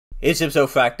It's ipso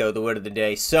facto, the word of the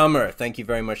day, summer. Thank you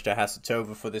very much to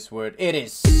Hasetova for this word. It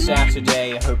is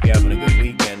Saturday. I hope you're having a good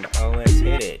weekend. Oh, let's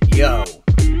hit it. Yo.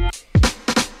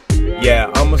 Yeah,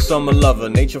 I'm a summer lover,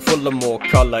 nature full of more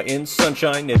color. In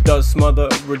sunshine it does smother,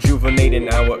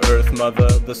 rejuvenating our earth mother.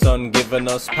 The sun giving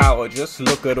us power, just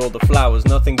look at all the flowers.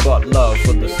 Nothing but love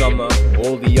for the summer,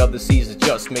 all the other seasons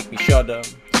just make me shudder.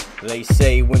 They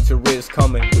say winter is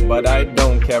coming, but I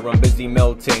don't care, I'm busy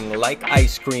melting like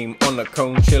ice cream on a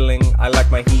cone chilling. I like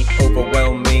my heat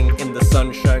overwhelming, in the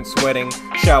sunshine sweating.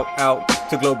 Shout out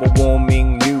to global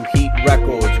warming, new heat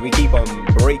records we keep on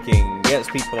breaking. Yes,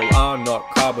 people are not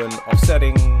carbon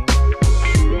offsetting.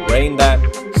 Rain that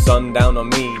sun down on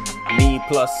me, me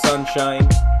plus sunshine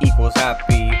equals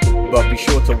happy. But be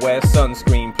sure to wear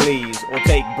sunscreen please, or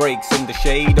take breaks in the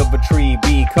shade of a tree,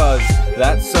 because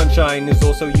that sunshine is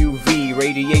also UV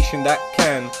radiation that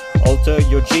can alter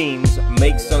your genes.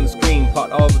 Make sunscreen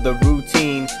part of the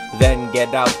routine, then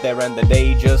get out there and the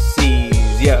day just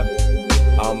sees. Yeah,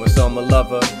 I'm a summer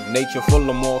lover, nature full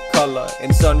of more color.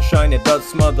 In sunshine it does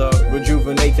smother,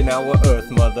 rejuvenating our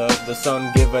earth mother. The sun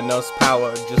giving us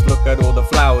power, just look at all the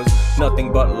flowers.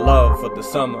 Nothing but love for the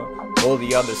summer, all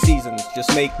the other seasons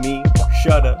just make me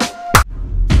shudder.